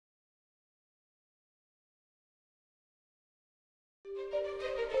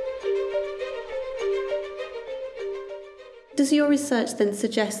Does your research then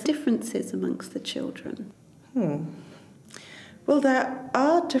suggest differences amongst the children? Well, there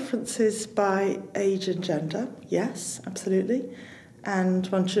are differences by age and gender, yes, absolutely. And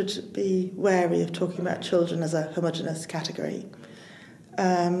one should be wary of talking about children as a homogenous category.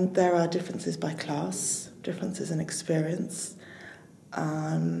 There are differences by class, differences in experience.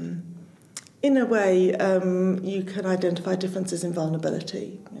 In a way, you can identify differences in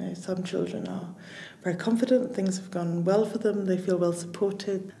vulnerability. You know, some children are very confident, things have gone well for them, they feel well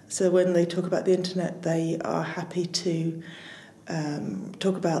supported. So when they talk about the internet, they are happy to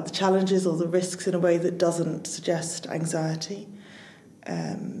talk about the challenges or the risks in a way that doesn't suggest anxiety.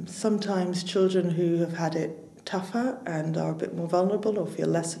 Sometimes children who have had it tougher and are a bit more vulnerable or feel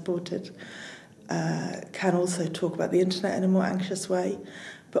less supported can also talk about the internet in a more anxious way.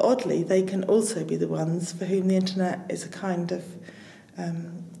 But oddly, they can also be the ones for whom the internet is a kind of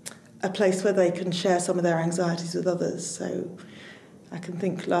a place where they can share some of their anxieties with others. So I can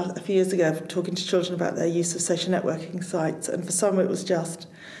think a few years ago of talking to children about their use of social networking sites, and for some it was just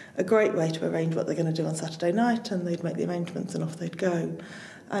a great way to arrange what they're going to do on Saturday night, and they'd make the arrangements and off they'd go.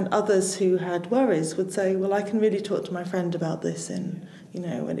 And others who had worries would say, well, I can really talk to my friend about this and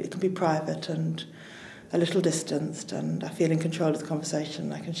it can be private and a little distanced, and I feel in control of the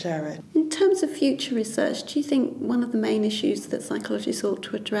conversation, I can share it. In terms of future research, do you think one of the main issues that psychologists ought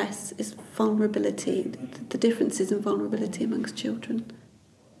to address is vulnerability, the differences in vulnerability amongst children?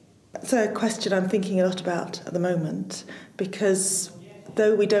 That's a question I'm thinking a lot about at the moment, because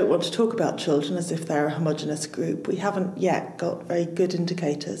though we don't want to talk about children as if they're a homogenous group, we haven't yet got very good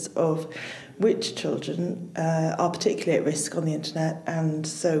indicators of which children are particularly at risk on the internet, and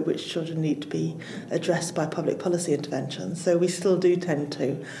so which children need to be addressed by public policy intervention. So we still do tend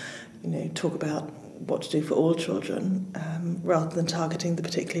to, talk about what to do for all children rather than targeting the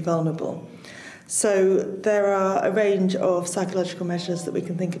particularly vulnerable. So there are a range of psychological measures that we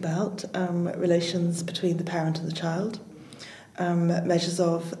can think about, relations between the parent and the child, measures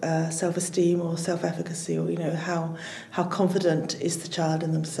of self-esteem or self-efficacy, or how confident is the child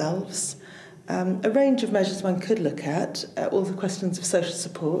in themselves. A range of measures one could look at, all the questions of social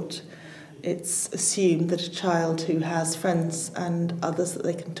support. It's assumed that a child who has friends and others that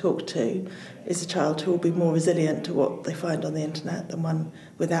they can talk to is a child who will be more resilient to what they find on the internet than one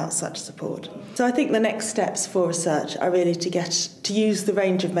without such support. So I think the next steps for research are really to use the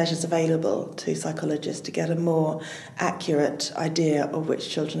range of measures available to psychologists to get a more accurate idea of which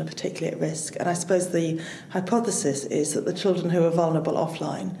children are particularly at risk. And I suppose the hypothesis is that the children who are vulnerable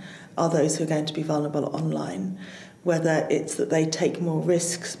offline are those who are going to be vulnerable online, whether it's that they take more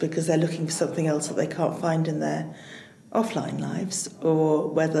risks because they're looking for something else that they can't find in their offline lives, or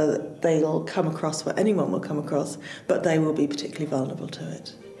whether they'll come across what anyone will come across, but they will be particularly vulnerable to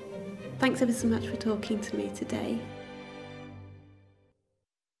it. Thanks ever so much for talking to me today.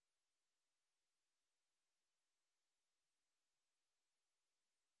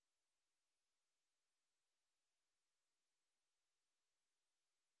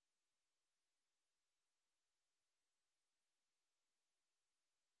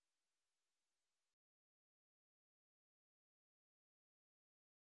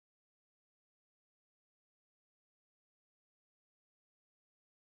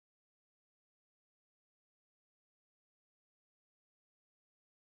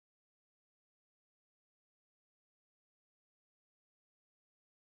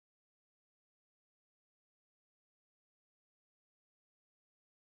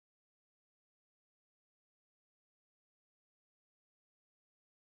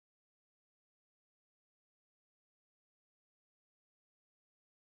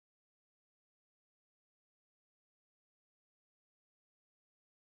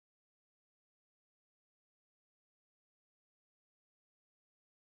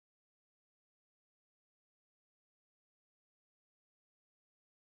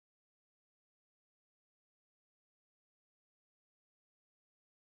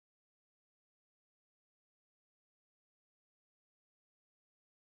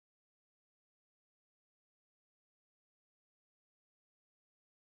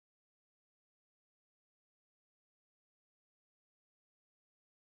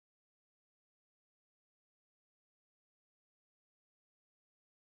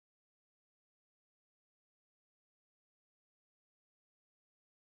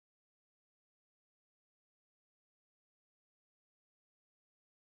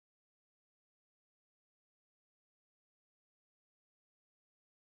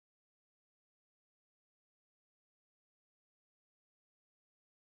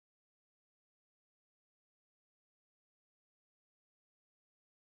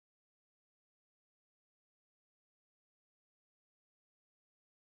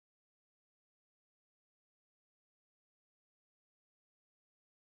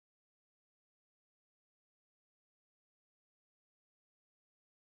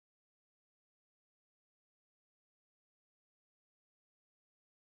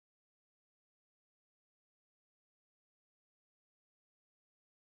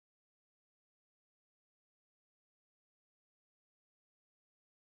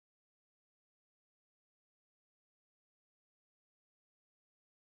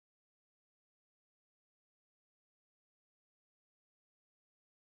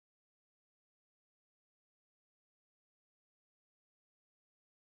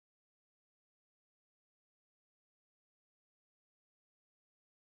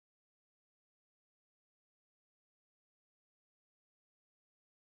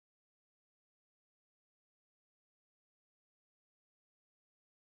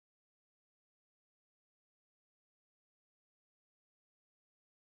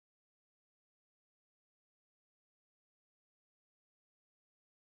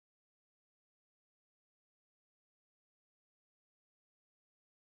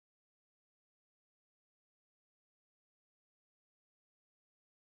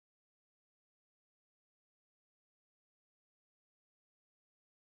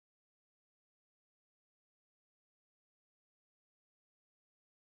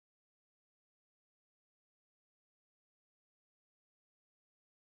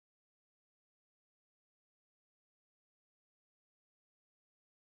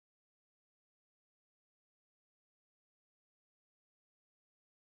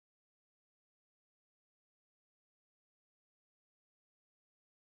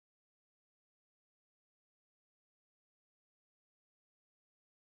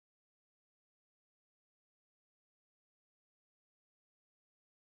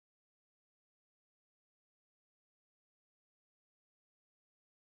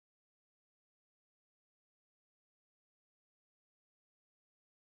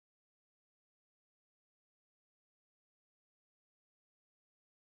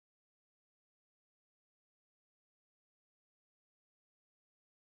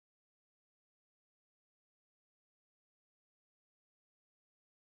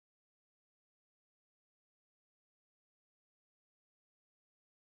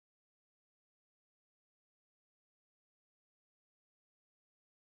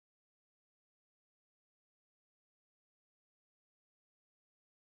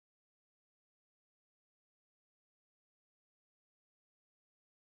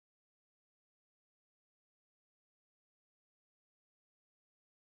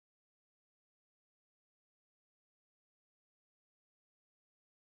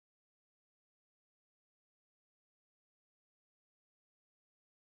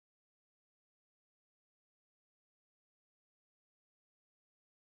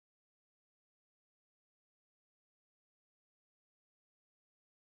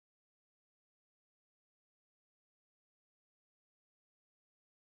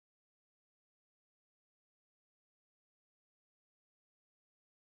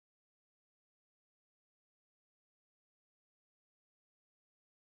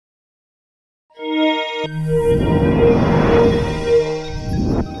 you.